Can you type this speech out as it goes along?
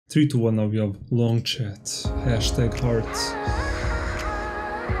3, 2, 1, now we have long chat, hashtag hearts.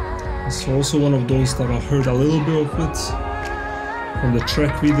 It's also one of those that I heard a little bit of it from the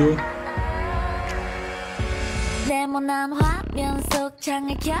track video.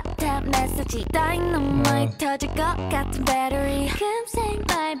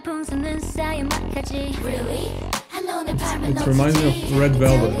 It reminds me of Red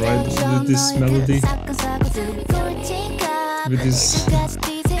Velvet, right? With this melody. With this...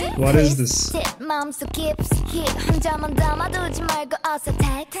 What is this? I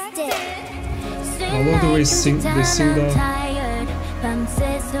love the way they sing that.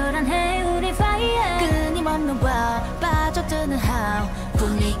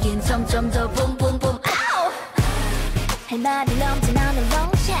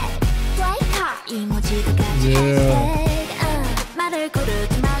 Yeah.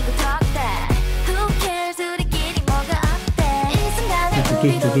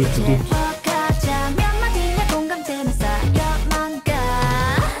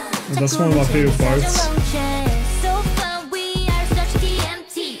 That's one of my favorite parts.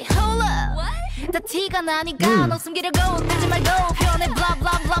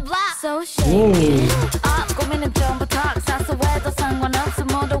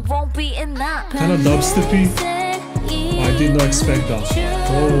 Kind of dubsteppy. I did not expect that.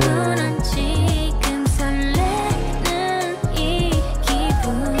 Oh.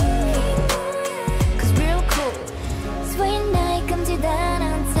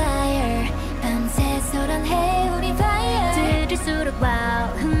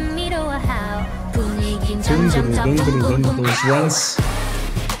 Those ones.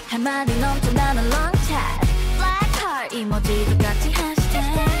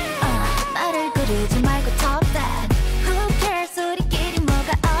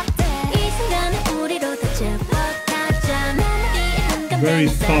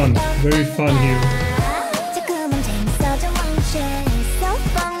 Very fun here.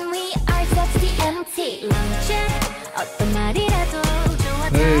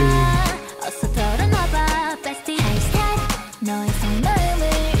 Hey.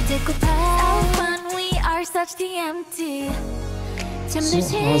 So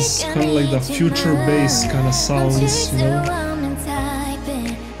that's kind of like the future bass kind of sounds, you know.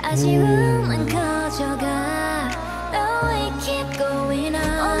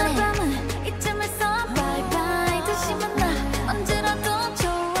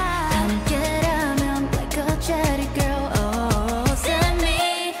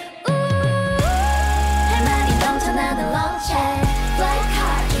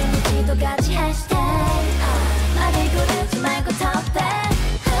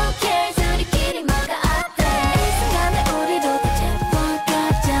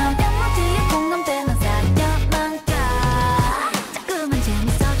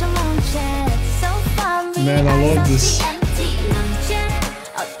 Man, I love this.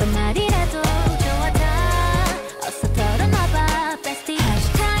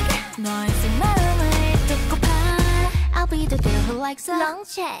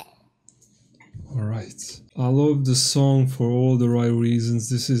 Alright. I love the song for all the right reasons.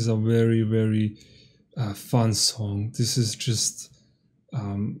 This is a very fun song. This is just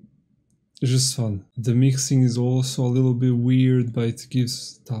it's just fun. The mixing is also a little bit weird, but it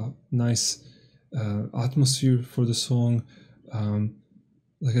gives that nice atmosphere for the song.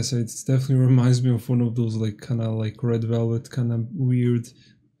 Like I said, it definitely reminds me of one of those like kind of like Red Velvet kind of weird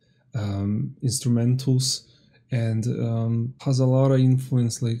instrumentals, and has a lot of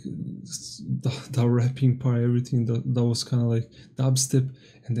influence, like the rapping part, everything that was kind of like dubstep,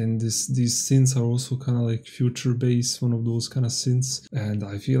 and then these synths are also kind of like future bass, one of those kind of synths. And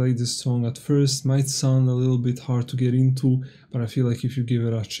I feel like this song at first might sound a little bit hard to get into, but I feel like if you give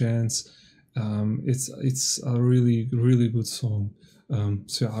it a chance, it's a really good song.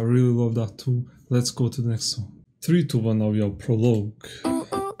 So yeah, I really love that too. Let's go to the next song. 3, 2, 1, now we have Prologue.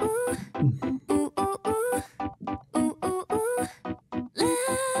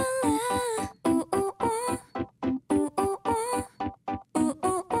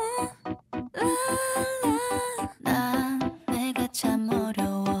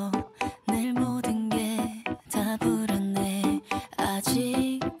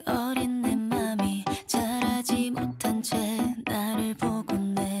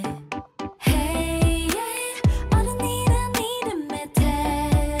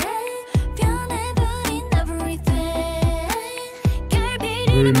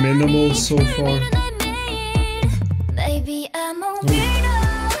 Very minimal so far.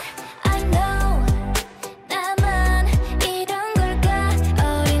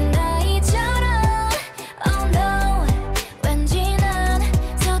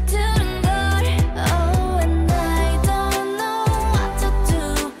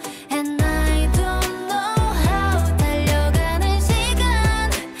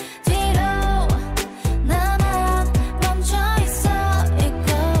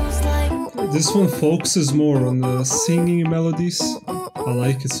 This one focuses more on the singing melodies. I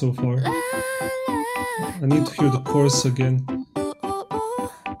like it so far. I need to hear the chorus again.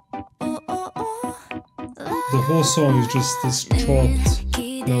 The whole song is just this chopped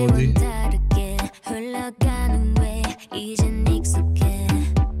melody.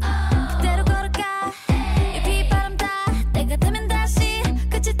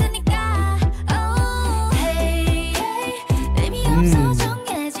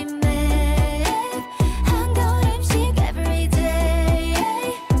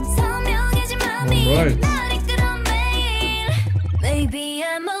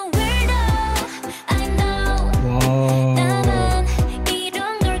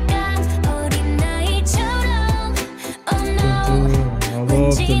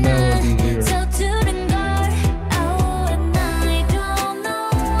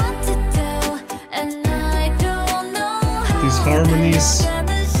 Harmonies.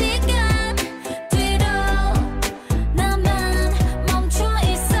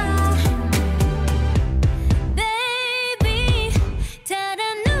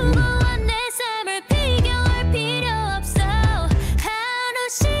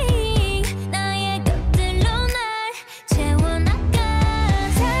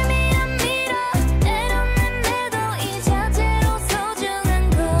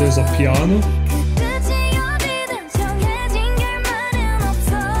 There's a piano.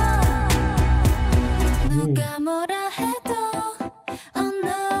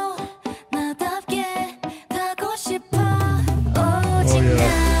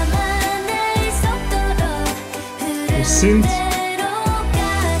 Synth,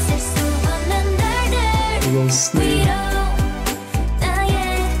 a little snare.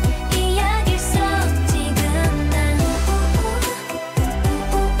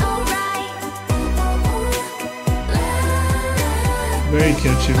 Very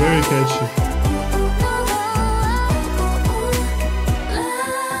catchy, very catchy.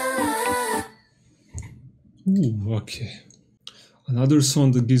 Ooh, okay. Another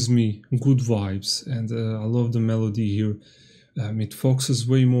song that gives me good vibes, and I love the melody here. It focuses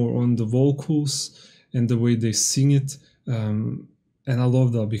way more on the vocals and the way they sing it, and I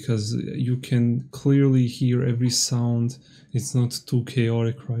love that because you can clearly hear every sound. It's not too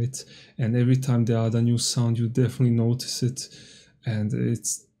chaotic, right? And every time they add a new sound, you definitely notice it, and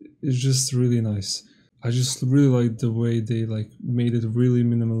it's just really nice. I just really like the way they made it really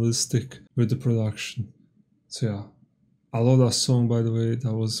minimalistic with the production. So yeah. I love that song, by the way.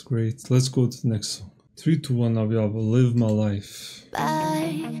 That was great. Let's go to the next song. 3, 2, 1, now we have Live My Life.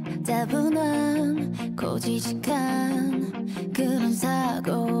 That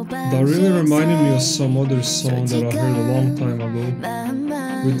really reminded me of some other song that I heard a long time ago.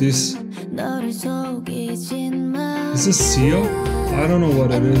 With this. Is this Sia? I don't know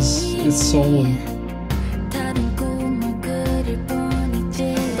what it is. It's someone.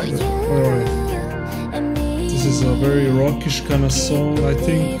 Alright. This is a very rockish kind of song, I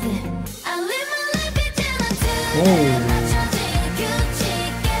think. Oh.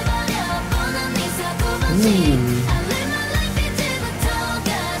 Ooh.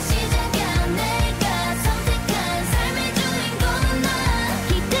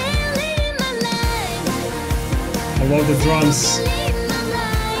 I love the drums.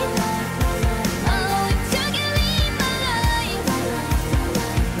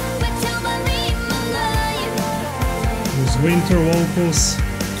 Winter vocals.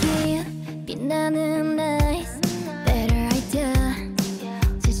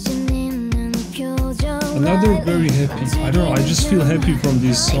 Another very happy. I don't know, I just feel happy from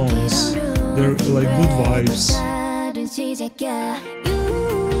these songs. They're like good vibes.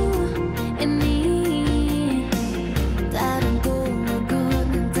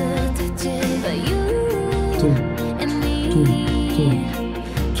 Tum, tum, tum, tum, tum.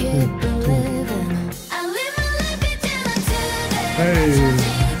 Hey.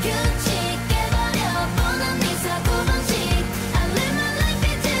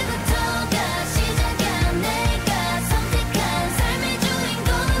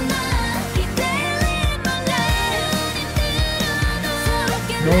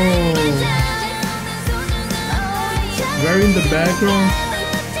 No. Very in the background.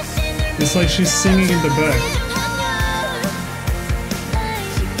 It's like she's singing in the back.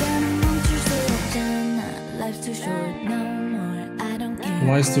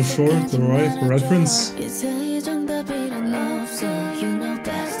 Life's too short, alright, reference.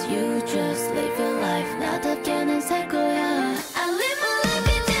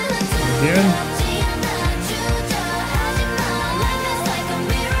 Again.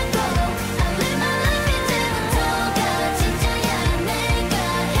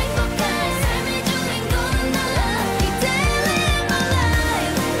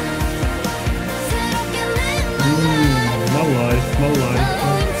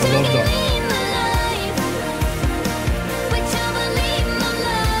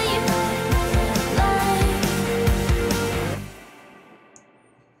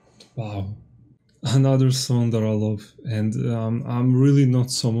 another song that I love, and I'm really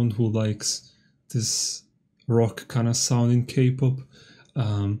not someone who likes this rock kind of sound in K-pop,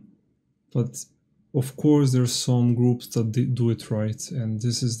 but of course there's some groups that do it right, and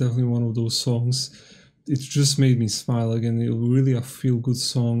this is definitely one of those songs. It just made me smile again. It really a feel-good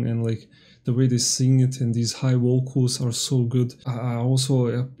song, and like the way they sing it and these high vocals are so good. I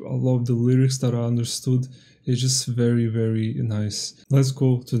love the lyrics that I understood. It's just very, very nice. Let's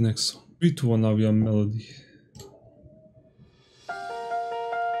go to the next song. 3, 2, 1 avian melody.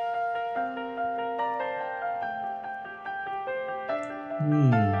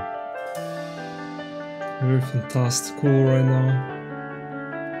 Very fantastical right now.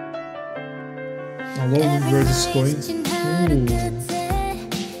 I love where this is going.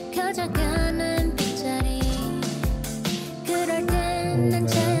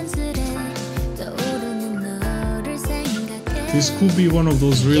 This could be one of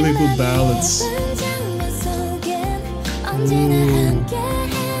those really good ballads.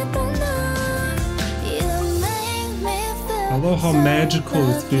 I love how magical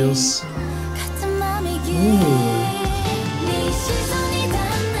it feels.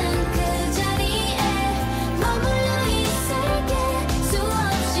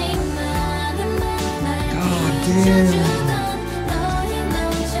 God damn.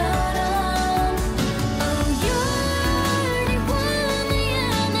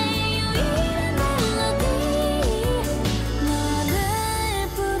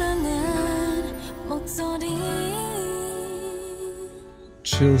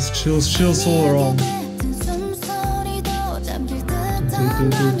 Chills all around.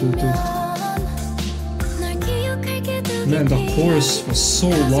 Man, the chorus was so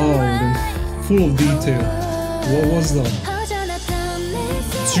loud and full of detail. What was that?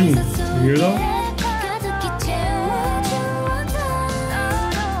 Tune. You hear that?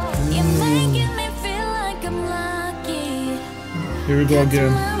 Here we go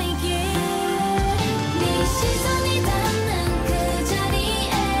again.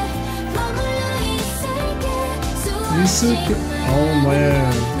 Oh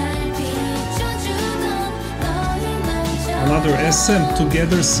man. Another SM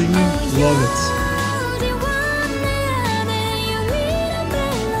together singing, love it.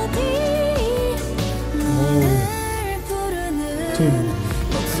 Oh.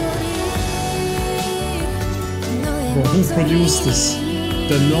 But who produced this?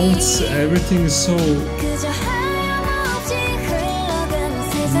 The notes, everything is so...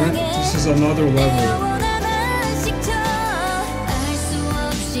 Man, this is another level.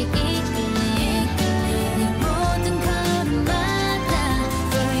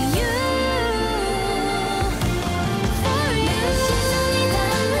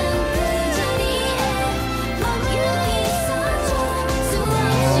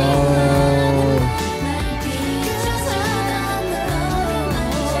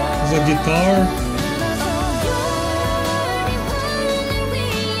 The guitar.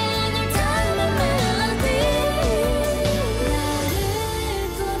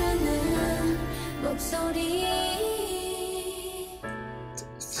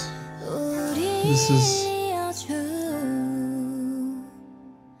 This is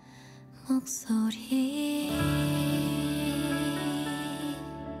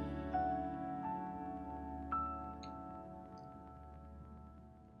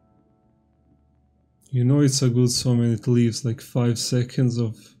you know it's a good song when it leaves like 5 seconds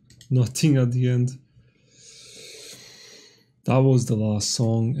of nothing at the end. That was the last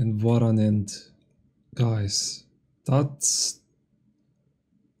song, and what an end. Guys, that's...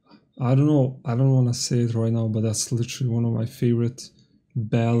 I don't know, I don't want to say it right now, but that's literally one of my favorite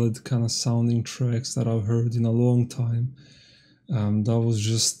ballad kind of sounding tracks that I've heard in a long time. That was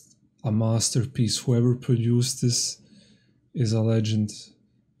just a masterpiece. Whoever produced this is a legend.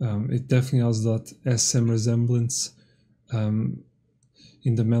 It definitely has that SM resemblance in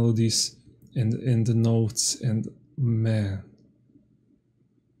the melodies and in the notes, and man,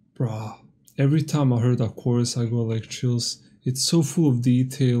 bruh, every time I heard that chorus I got like chills. It's so full of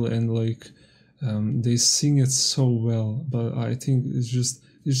detail, and like they sing it so well, but I think it's just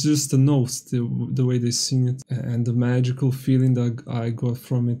the notes, the way they sing it, and the magical feeling that I got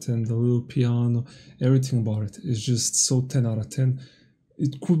from it, and the little piano, everything about it is just so 10 out of 10.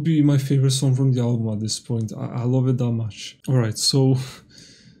 It could be my favorite song from the album at this point. I love it that much. Alright, so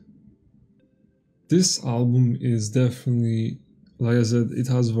this album is definitely, like I said, it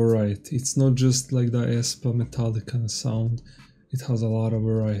has variety. It's not just like the aespa metallic kind of sound. It has a lot of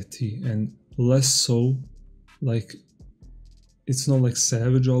variety, and less so like, it's not like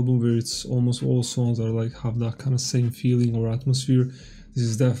Savage album where it's almost all songs are like have that kind of same feeling or atmosphere. This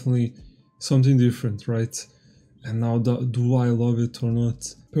is definitely something different, right? And now, do I love it or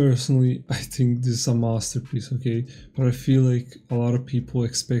not? Personally, I think this is a masterpiece, okay? But I feel like a lot of people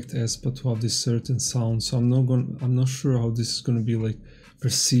expect aespa to have this certain sound, so I'm not sure how this is gonna be like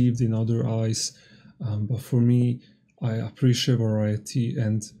perceived in other eyes. But for me, I appreciate variety,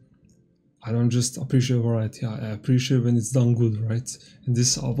 and I don't just appreciate variety, I appreciate when it's done good, right? And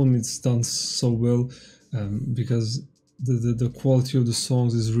this album, it's done so well, because the quality of the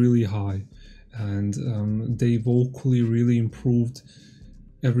songs is really high, and they vocally really improved.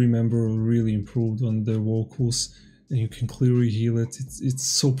 Every member really improved on their vocals, and you can clearly hear it. It's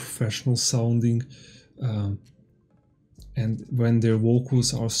so professional sounding, and when their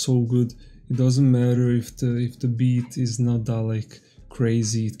vocals are so good, it doesn't matter if the beat is not that like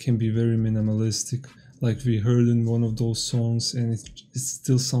crazy. It can be very minimalistic, like we heard in one of those songs, and it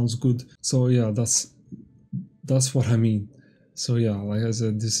still sounds good. So yeah, that's what I mean. So yeah, like I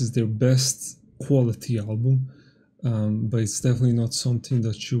said, this is their best quality album, but it's definitely not something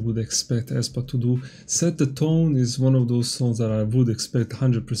that you would expect aespa to do. Set the Tone is one of those songs that I would expect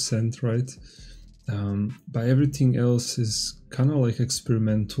 100%, right? But everything else is kind of like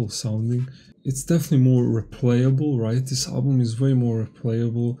experimental sounding. It's definitely more replayable, right? This album is way more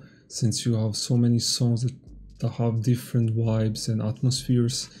replayable since you have so many songs that have different vibes and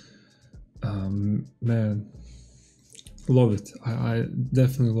atmospheres. Man, love it. I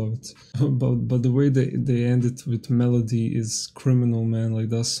definitely love it. but the way they end it with melody is criminal, man. Like,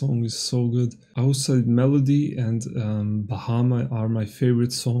 that song is so good. I would say Melody and Bahama are my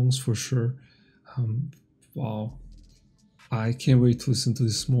favorite songs for sure. Wow, I can't wait to listen to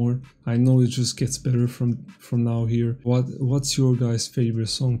this more. I know it just gets better from now here. What's your guys' favorite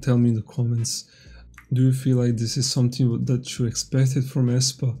song? Tell me in the comments. Do you feel like this is something that you expected from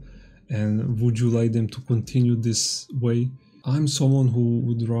aespa, and would you like them to continue this way? I'm someone who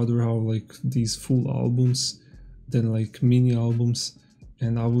would rather have like these full albums than like mini albums,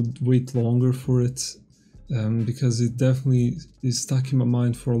 and I would wait longer for it, because it definitely is stuck in my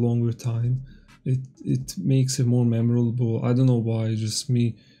mind for a longer time. It makes it more memorable. I don't know why, just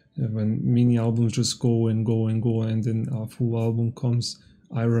me. When mini albums just go and go and go, and then a full album comes,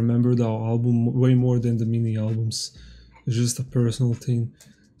 I remember the album way more than the mini albums. It's just a personal thing.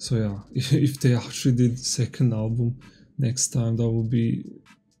 So yeah, if they actually did second album next time, that would be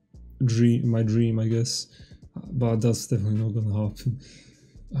my dream, I guess. But that's definitely not gonna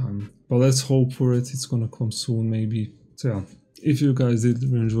happen. But let's hope for it. It's gonna come soon, maybe. So yeah, if you guys did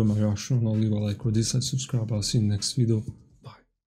enjoy my reaction, leave a like or dislike, subscribe. I'll see you in the next video.